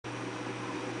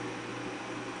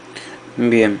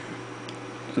Bien,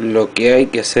 lo que hay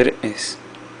que hacer es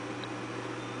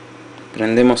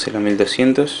prendemos el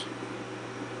a1200.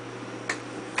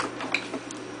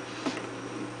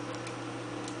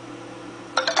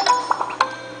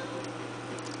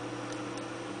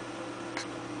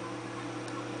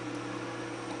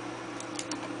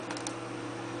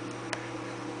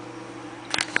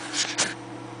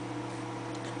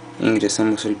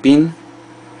 Ingresamos el pin.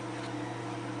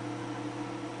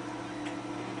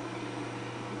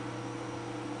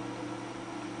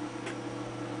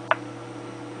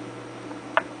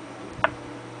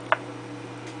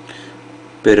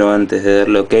 Pero antes de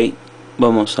darle OK,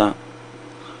 vamos a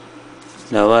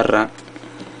la barra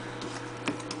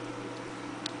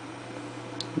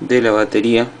de la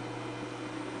batería.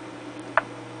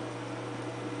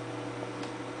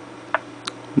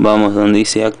 Vamos donde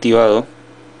dice activado,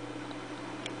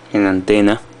 en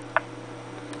antena,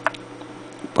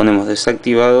 ponemos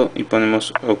desactivado y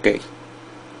ponemos OK.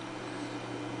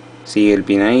 Sigue el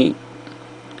pin ahí.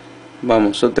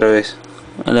 Vamos otra vez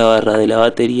a la barra de la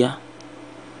batería,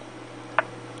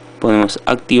 ponemos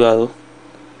activado,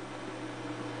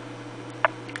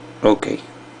 OK.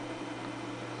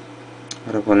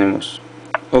 Ahora ponemos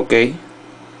OK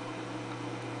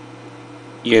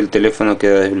y el teléfono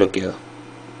queda desbloqueado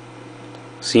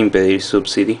sin pedir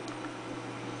Subsidy.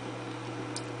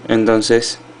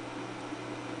 Entonces,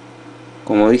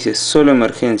 como dice solo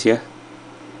emergencia,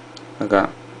 acá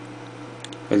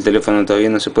el teléfono todavía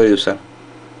no se puede usar.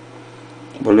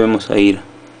 Volvemos a ir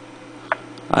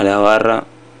a la barra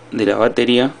de la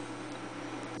batería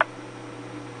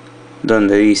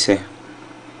donde dice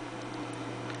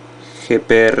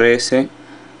GPRS,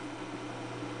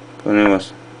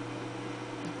 ponemos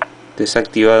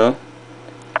desactivado,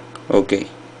 OK.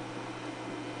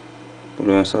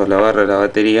 Volvemos a la barra de la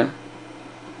batería,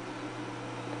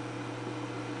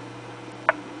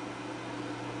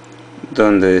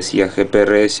 donde decía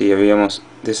GPRS y habíamos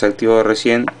desactivado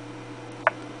recién,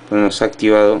 ponemos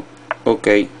activado, OK,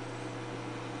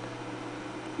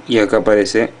 y acá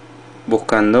aparece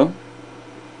buscando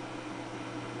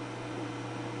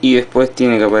y después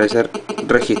tiene que aparecer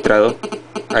registrado.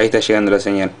 Ahí está llegando la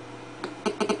señal.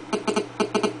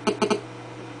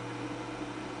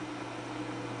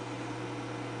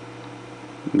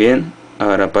 Bien,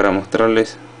 ahora para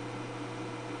mostrarles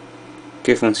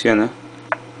que funciona,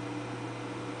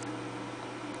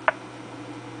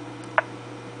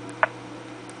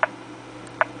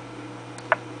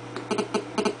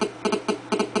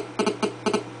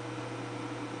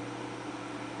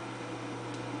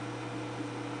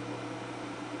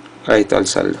 ahí está el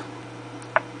saldo.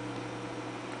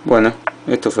 Bueno,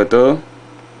 esto fue todo.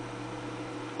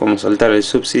 Cómo saltar el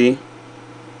Subsidy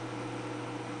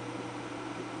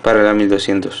para la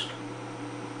 1200.